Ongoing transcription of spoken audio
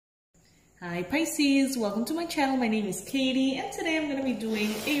Hi Pisces, welcome to my channel. My name is Katie and today I'm going to be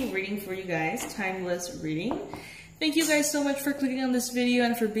doing a reading for you guys, timeless reading. Thank you guys so much for clicking on this video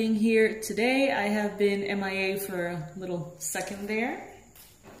and for being here today. I have been MIA for a little second there.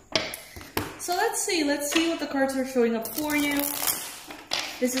 So let's see what the cards are showing up for you.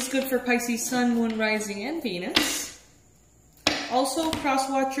 This is good for Pisces, Sun, Moon, Rising, and Venus. Also, cross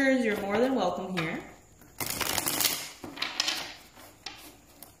watchers, you're more than welcome here.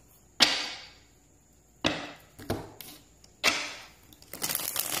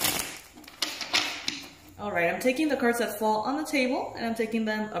 Alright, I'm taking the cards that fall on the table and I'm taking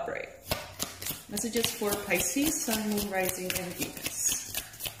them upright. Messages for Pisces, Sun, Moon, Rising, and Venus.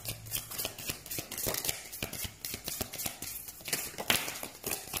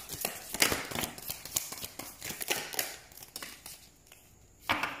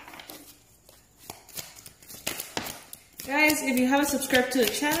 Guys, if you haven't subscribed to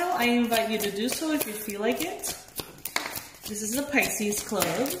the channel, I invite you to do so if you feel like it. This is the Pisces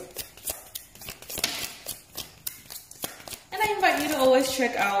Club. Always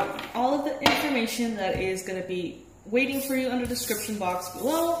check out all of the information that is going to be waiting for you under the description box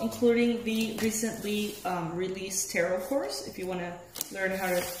below, including the recently released tarot course if you want to learn how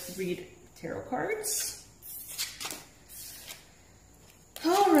to read tarot cards.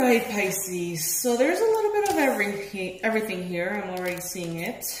 Alright Pisces, so there's a little bit of everything here. I'm already seeing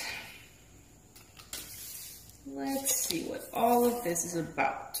it. Let's see what all of this is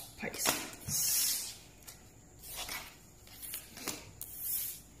about, Pisces.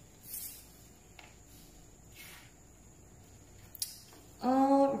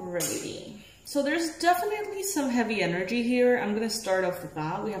 Alrighty, so there's definitely some heavy energy here. I'm going to start off with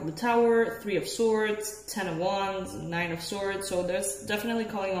that. We have the Tower, 3 of Swords, 10 of Wands, 9 of Swords, so that's definitely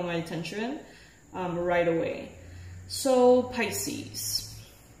calling on my attention right away. So Pisces,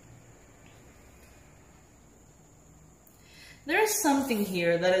 there's something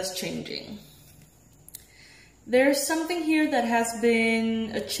here that is changing. There's something here that has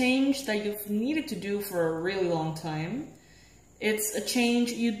been a change that you've needed to do for a really long time. It's a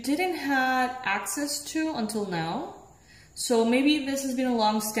change you didn't have access to until now. So maybe this has been a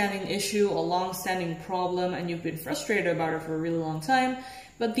long-standing issue, a long-standing problem, and you've been frustrated about it for a really long time.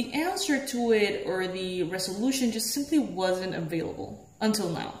 But the answer to it or the resolution just simply wasn't available until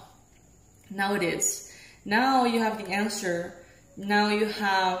now. Now it is. Now you have the answer. Now you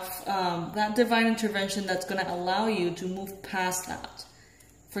have that divine intervention that's going to allow you to move past that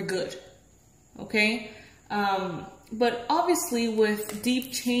for good. Okay? But obviously with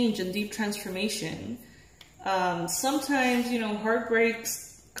deep change and deep transformation, sometimes,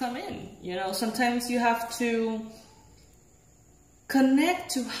 heartbreaks come in, sometimes you have to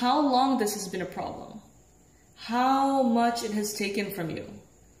connect to how long this has been a problem, how much it has taken from you,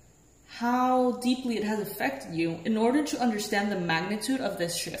 how deeply it has affected you in order to understand the magnitude of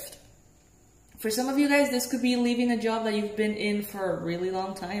this shift. For some of you guys, this could be leaving a job that you've been in for a really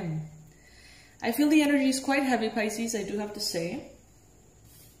long time. I feel the energy is quite heavy, Pisces, I do have to say.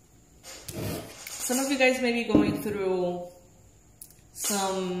 Some of you guys may be going through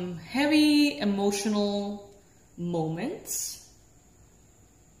some heavy emotional moments.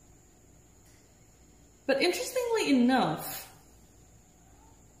 But interestingly enough,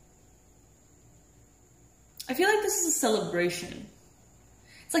 I feel like this is a celebration.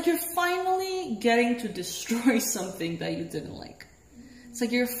 It's like you're finally getting to destroy something that you didn't like. It's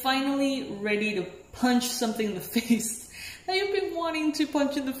like you're finally ready to punch something in the face that you've been wanting to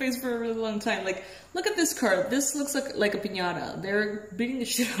punch in the face for a really long time. Like, look at this card. This looks like a piñata. They're beating the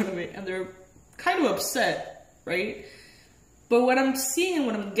shit out of it and they're kind of upset, right? But what I'm seeing and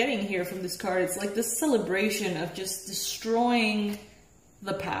what I'm getting here from this card, it's like this celebration of just destroying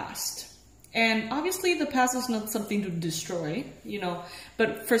the past. And obviously the past is not something to destroy,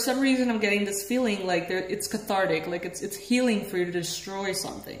 but for some reason I'm getting this feeling like it's cathartic, like it's healing for you to destroy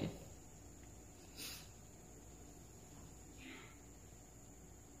something.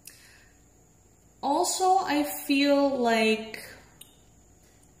 Also, I feel like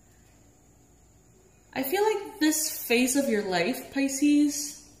this phase of your life,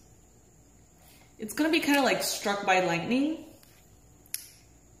 Pisces, it's gonna be kind of like struck by lightning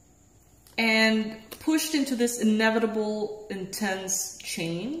and pushed into this inevitable, intense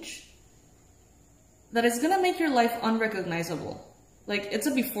change that is gonna make your life unrecognizable. Like, it's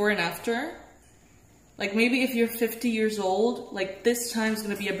a before and after. Like, maybe if you're 50 years old, like, this time's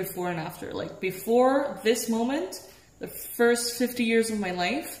gonna be a before and after. Like, before this moment, the first 50 years of my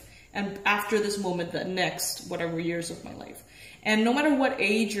life, and after this moment, the next whatever years of my life. And no matter what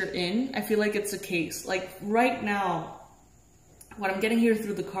age you're in, I feel like it's a case. Like, right now, what I'm getting here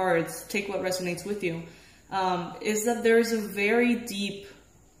through the cards, take what resonates with you, is that there is a very deep,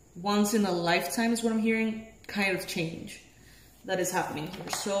 once in a lifetime is what I'm hearing, kind of change that is happening here.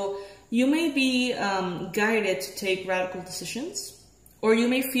 So you may be guided to take radical decisions, or you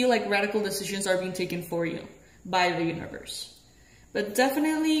may feel like radical decisions are being taken for you by the universe. But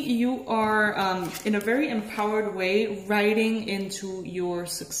definitely you are, in a very empowered way, riding into your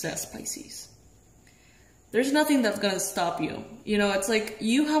success, Pisces. There's nothing that's going to stop you. You know, it's like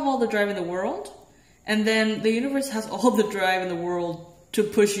you have all the drive in the world, and then the universe has all the drive in the world to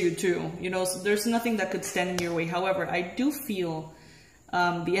push you too. You know, so there's nothing that could stand in your way. However, I do feel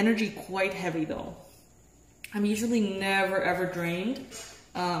the energy quite heavy though. I'm usually never ever drained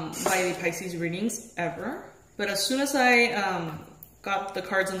by the Pisces readings, ever. But as soon as I got the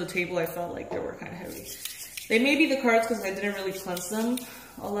cards on the table, I felt like they were kind of heavy. They may be the cards because I didn't really cleanse them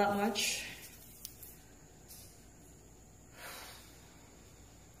all that much.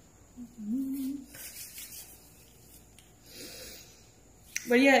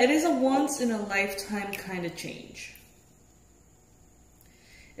 But yeah, it is a once in a lifetime kind of change.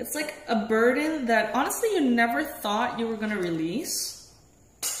 It's like a burden that honestly you never thought you were going to release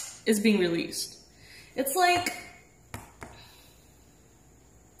is being released. It's like,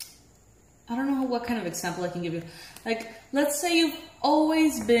 I don't know what kind of example I can give you. Like, let's say you've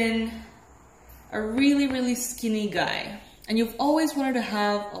always been a really, really skinny guy, and you've always wanted to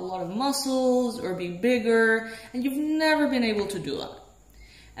have a lot of muscles or be bigger, and you've never been able to do that.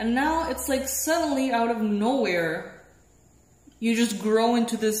 And now it's like suddenly out of nowhere, you just grow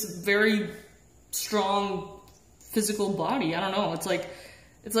into this very strong physical body. I don't know.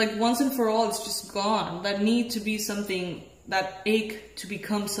 It's like once and for all, it's just gone. That need to be something, that ache to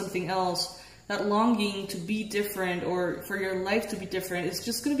become something else, that longing to be different or for your life to be different, it's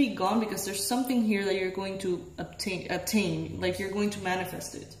just going to be gone because there's something here that you're going to attain, like you're going to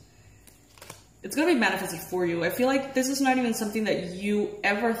manifest it. It's going to be manifested for you. I feel like this is not even something that you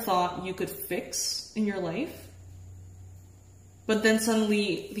ever thought you could fix in your life. But then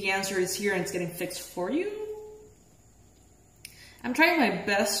suddenly the answer is here and it's getting fixed for you. I'm trying my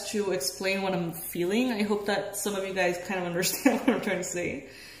best to explain what I'm feeling. I hope that some of you guys kind of understand what I'm trying to say.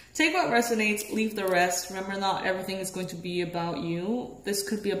 Take what resonates, leave the rest. Remember, not everything is going to be about you. This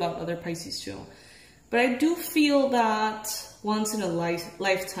could be about other Pisces too. But I do feel that once in a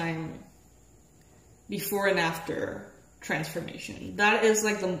lifetime, before and after transformation. That is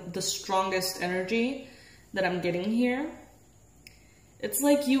like the strongest energy that I'm getting here. It's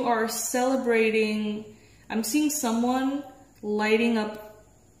like you are celebrating. I'm seeing someone lighting up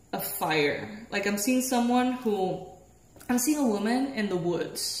a fire. Like I'm seeing a woman in the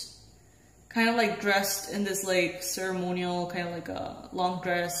woods, kind of like dressed in this like ceremonial, kind of like a long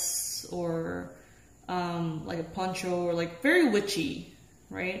dress or like a poncho or like very witchy,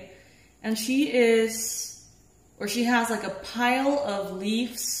 right? And she has like a pile of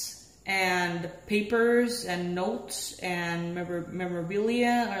leaves and papers and notes and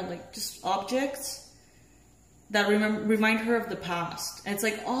memorabilia or like just objects that remind her of the past. And it's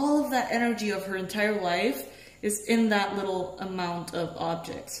like all of that energy of her entire life is in that little amount of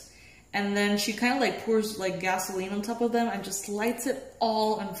objects. And then she kind of like pours like gasoline on top of them and just lights it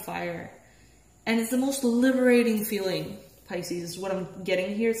all on fire. And it's the most liberating feeling, Pisces, is what I'm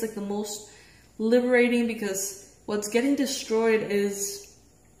getting here. It's like the most liberating because what's getting destroyed is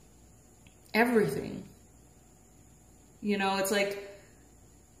everything. You know, it's like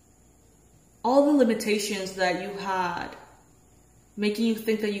all the limitations that you had, making you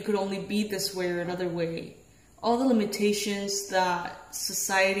think that you could only be this way or another way. All the limitations that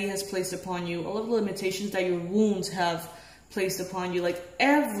society has placed upon you, all of the limitations that your wounds have placed upon you, like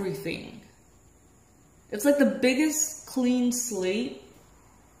everything. It's like the biggest clean slate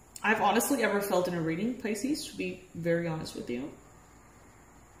I've honestly ever felt in a reading, Pisces, to be very honest with you.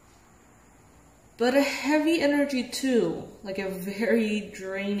 But a heavy energy too, like a very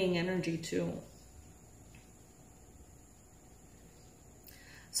draining energy too.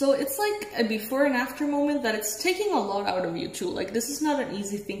 So it's like a before and after moment that it's taking a lot out of you too. Like this is not an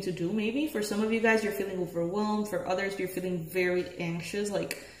easy thing to do maybe. For some of you guys, you're feeling overwhelmed. For others, you're feeling very anxious,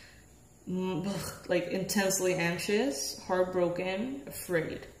 like intensely anxious, heartbroken,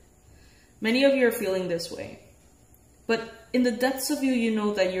 afraid. Many of you are feeling this way. But in the depths of you, you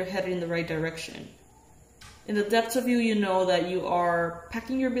know that you're headed in the right direction. In the depths of you, you know that you are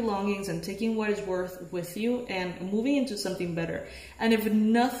packing your belongings and taking what is worth with you and moving into something better. And if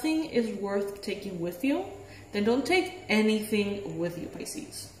nothing is worth taking with you, then don't take anything with you,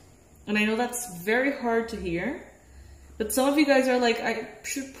 Pisces. And I know that's very hard to hear, But some of you guys are like, I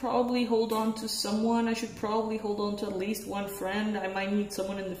should probably hold on to someone. I should probably hold on to at least one friend. I might meet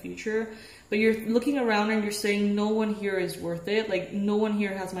someone in the future. But you're looking around and you're saying, no one here is worth it. Like, no one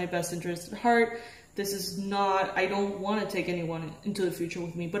here has my best interest at heart. This is not, I don't want to take anyone into the future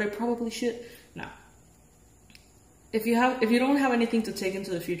with me, but I probably should. No. If you don't have anything to take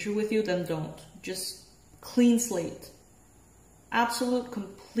into the future with you, then don't. Just clean slate. Absolute,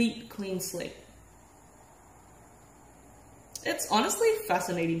 complete clean slate. It's honestly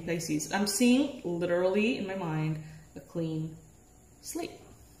fascinating, Pisces. I'm seeing, literally in my mind, a clean slate.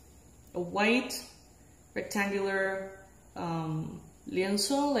 A white, rectangular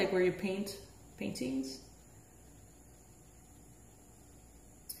lienzo, like where you paint paintings.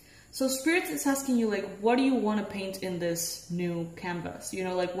 So Spirit is asking you, like, what do you want to paint in this new canvas? You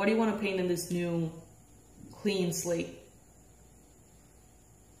know, like, what do you want to paint in this new clean slate?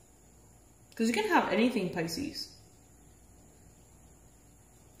 Because you can have anything, Pisces.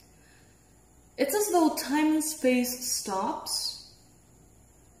 It's as though time and space stops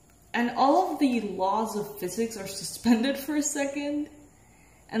and all of the laws of physics are suspended for a second,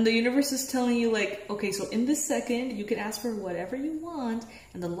 and the universe is telling you, like, okay, so in this second you can ask for whatever you want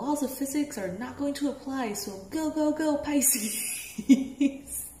and the laws of physics are not going to apply, so go, go, go,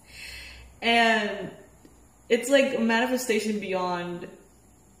 Pisces. And it's like a manifestation beyond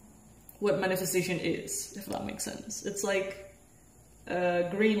what manifestation is, if that makes sense. It's like a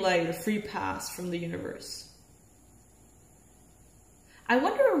green light, a free pass from the universe. I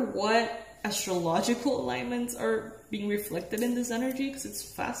wonder what astrological alignments are being reflected in this energy, because it's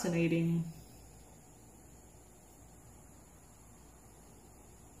fascinating.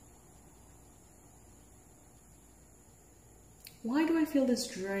 Why do I feel this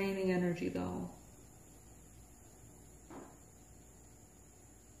draining energy though?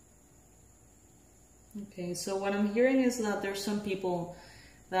 Okay, so what I'm hearing is that there's some people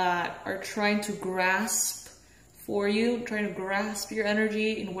that are trying to grasp for you, trying to grasp your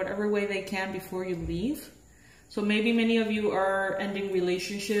energy in whatever way they can before you leave. So maybe many of you are ending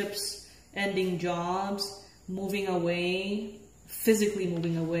relationships, ending jobs, moving away, physically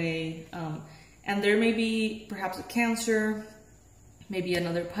moving away. And there may be perhaps a Cancer, maybe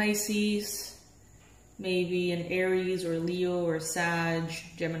another Pisces, maybe an Aries or a Leo or a Sag,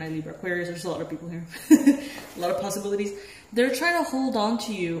 Gemini, Libra, Aquarius. There's a lot of people here. A lot of possibilities. They're trying to hold on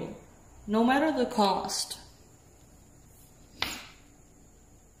to you no matter the cost.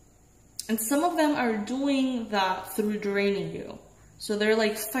 And some of them are doing that through draining you. So they're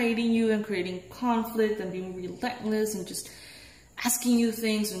like fighting you and creating conflict and being relentless and just asking you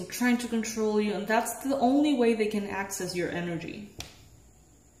things and trying to control you. And that's the only way they can access your energy.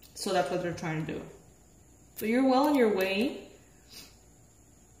 So that's what they're trying to do. So you're well on your way.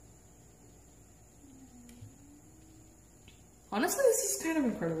 Honestly, this is kind of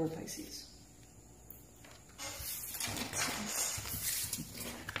incredible, Pisces.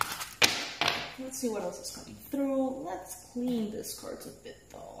 Let's see what else is coming through. Let's clean this cards a bit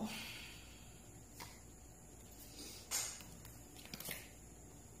though.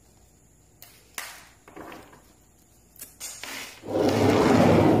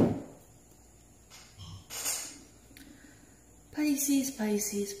 Pisces,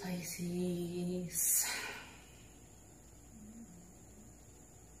 Pisces, Pisces.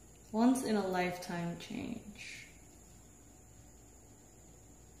 Once in a lifetime change.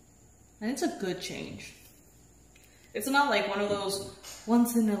 And it's a good change. It's not like one of those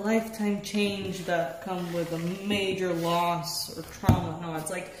once in a lifetime change that come with a major loss or trauma. No,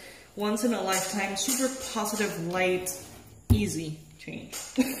 it's like once in a lifetime, super positive, light, easy change.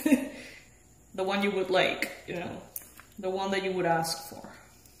 The one you would like, you know, the one that you would ask for.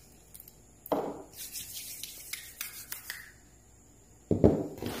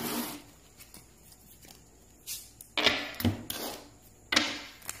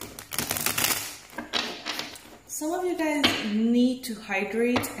 Some of you guys need to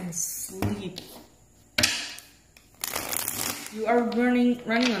hydrate and sleep. You are running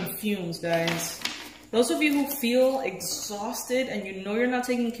on fumes, guys. Those of you who feel exhausted and you know you're not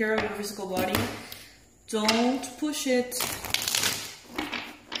taking care of your physical body, don't push it.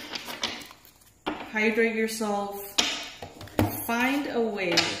 Hydrate yourself. Find a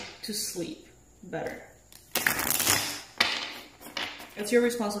way to sleep better. It's your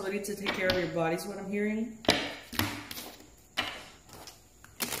responsibility to take care of your body, is what I'm hearing.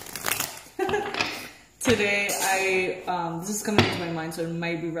 Today, this is coming into my mind, so it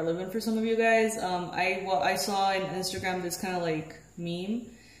might be relevant for some of you guys. I saw on Instagram this kind of like meme,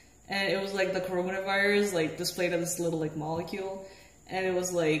 and it was like the coronavirus like displayed as this little like molecule, and it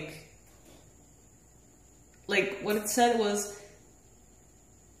was like like what it said was,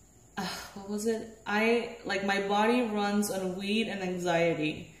 what was it? My body runs on weed and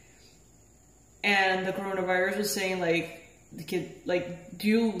anxiety. And the coronavirus was saying like, the kid, like, do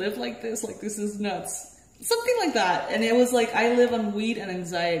you live like this? Like, this is nuts. Something like that. And it was like, I live on weed and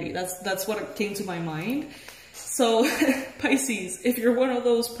anxiety. That's what came to my mind. So Pisces, if you're one of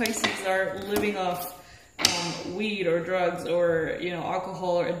those Pisces that are living off weed or drugs or, you know,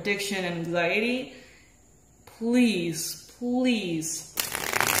 alcohol or addiction and anxiety, please, please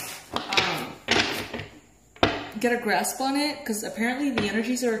get a grasp on it, because apparently the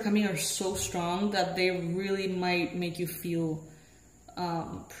energies that are coming are so strong that they really might make you feel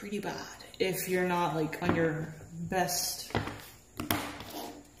pretty bad if you're not like on your best,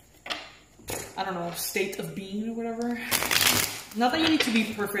 I don't know, state of being or whatever. Not that you need to be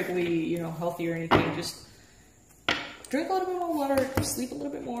perfectly, you know, healthy or anything, just drink a little bit more water, sleep a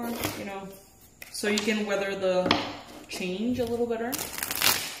little bit more, you know, so you can weather the change a little better.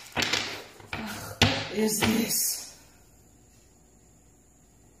 What is this?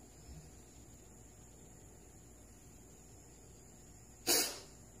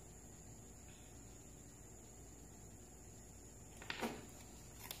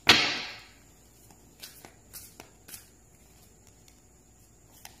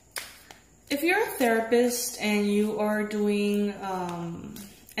 If you're a therapist and you are doing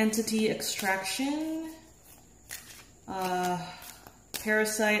entity extraction,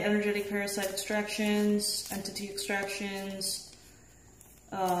 energetic parasite extractions, entity extractions,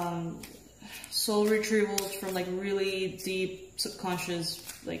 soul retrievals from like really deep subconscious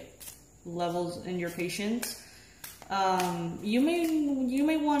like levels in your patient, you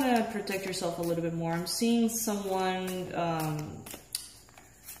may want to protect yourself a little bit more. I'm seeing someone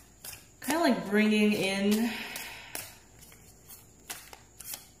kind of like bringing in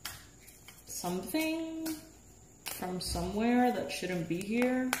something from somewhere that shouldn't be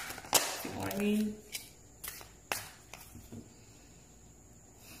here, if you know what I mean.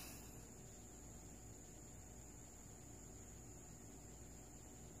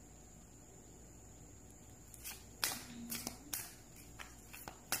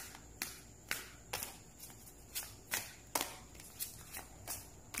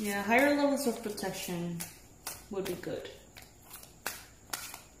 Yeah, higher levels of protection would be good.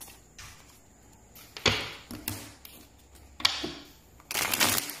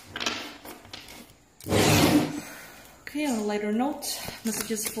 Okay, on a lighter note,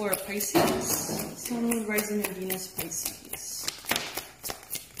 messages for Pisces. Sun, Moon, Rising, and Venus Pisces.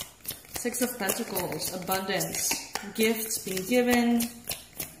 Six of Pentacles, abundance, gifts being given,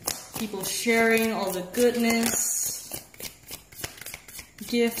 people sharing all the goodness,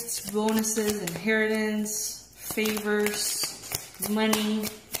 gifts, bonuses, inheritance, favors, money,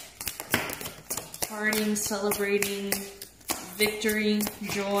 partying, celebrating, victory,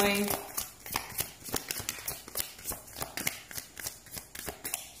 joy.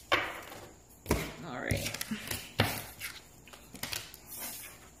 All right.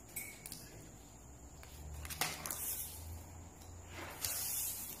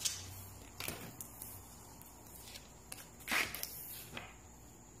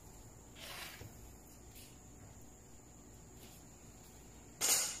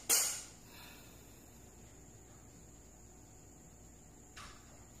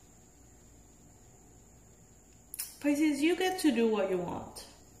 Pisces, you get to do what you want.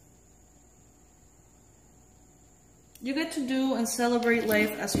 You get to do and celebrate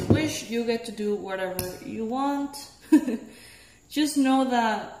life as you wish. You get to do whatever you want. Just know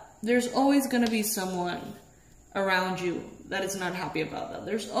that there's always going to be someone around you that is not happy about that.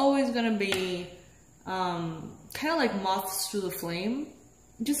 There's always going to be kind of like moths to the flame.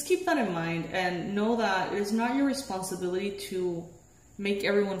 Just keep that in mind and know that it's not your responsibility to make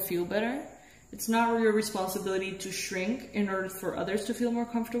everyone feel better. It's not your responsibility to shrink in order for others to feel more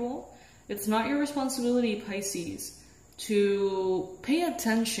comfortable. It's not your responsibility, Pisces, to pay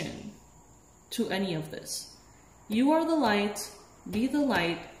attention to any of this. You are the light, be the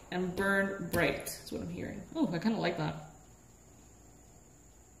light, and burn bright. That's what I'm hearing. Oh, I kind of like that.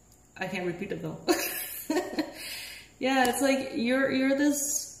 I can't repeat it though. Yeah, it's like you're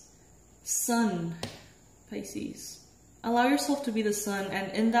this sun, Pisces. Allow yourself to be the sun,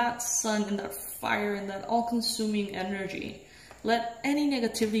 and in that sun, in that fire, in that all-consuming energy, let any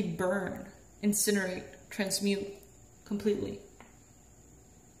negativity burn, incinerate, transmute completely.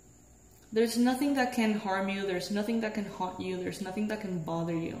 There's nothing that can harm you. There's nothing that can haunt you. There's nothing that can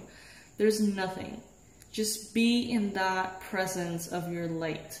bother you. There's nothing. Just be in that presence of your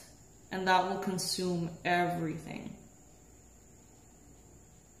light, and that will consume everything.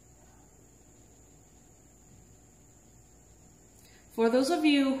 For those of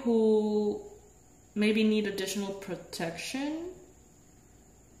you who maybe need additional protection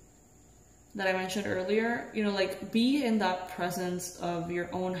that I mentioned earlier, you know, like be in that presence of your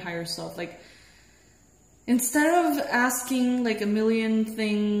own higher self. Like instead of asking like a million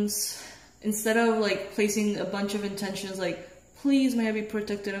things, instead of like placing a bunch of intentions like, please may I be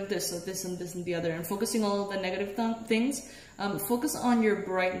protected of this and this and the other, and focusing all of the negative things, focus on your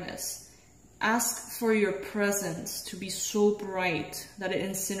brightness. Ask for your presence to be so bright that it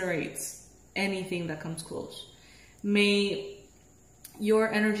incinerates anything that comes close. May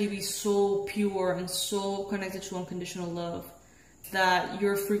your energy be so pure and so connected to unconditional love that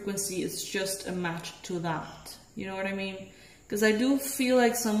your frequency is just a match to that. You know what I mean? Because I do feel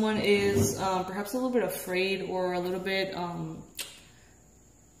like someone is perhaps a little bit afraid, or a little bit,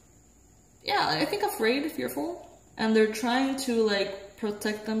 yeah, I think afraid, fearful. And they're trying to like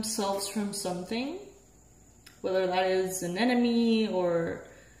protect themselves from something, whether that is an enemy or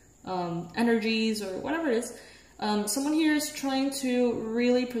energies or whatever it is. Someone here is trying to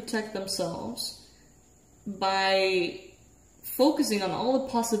really protect themselves by focusing on all the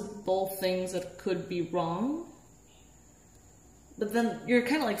possible things that could be wrong. But then you're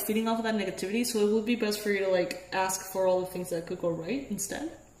kind of like feeding off of that negativity, so it would be best for you to like ask for all the things that could go right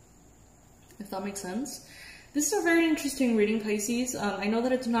instead, if that makes sense. This is a very interesting reading, Pisces. I know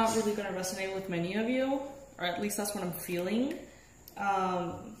that it's not really going to resonate with many of you, or at least that's what I'm feeling.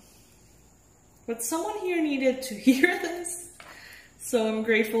 But someone here needed to hear this, so I'm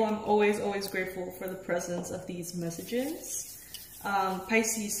grateful. I'm always grateful for the presence of these messages.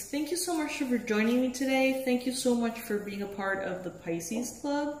 Pisces, thank you so much for joining me today. Thank you so much for being a part of the Pisces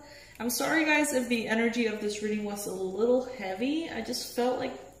Club. I'm sorry guys if the energy of this reading was a little heavy. I just felt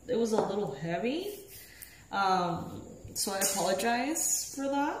like it was a little heavy. So I apologize for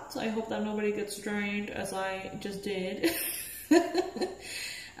that. I hope that nobody gets drained as I just did.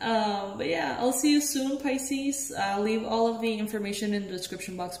 But yeah, I'll see you soon, Pisces. I'll leave all of the information in the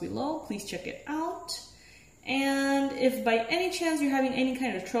description box below. Please check it out. And if by any chance you're having any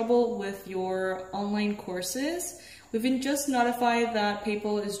kind of trouble with your online courses, we've been just notified that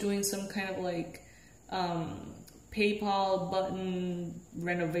PayPal is doing some kind of like PayPal button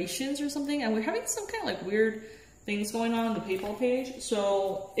renovations or something, and we're having some kind of like weird things going on the PayPal page.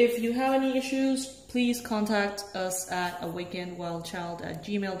 So if you have any issues, please contact us at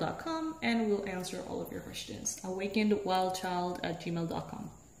awakenedwildchild@gmail.com and we'll answer all of your questions.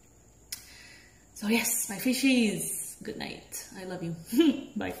 awakenedwildchild@gmail.com. So yes, my fishies, good night. I love you.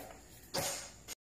 Bye.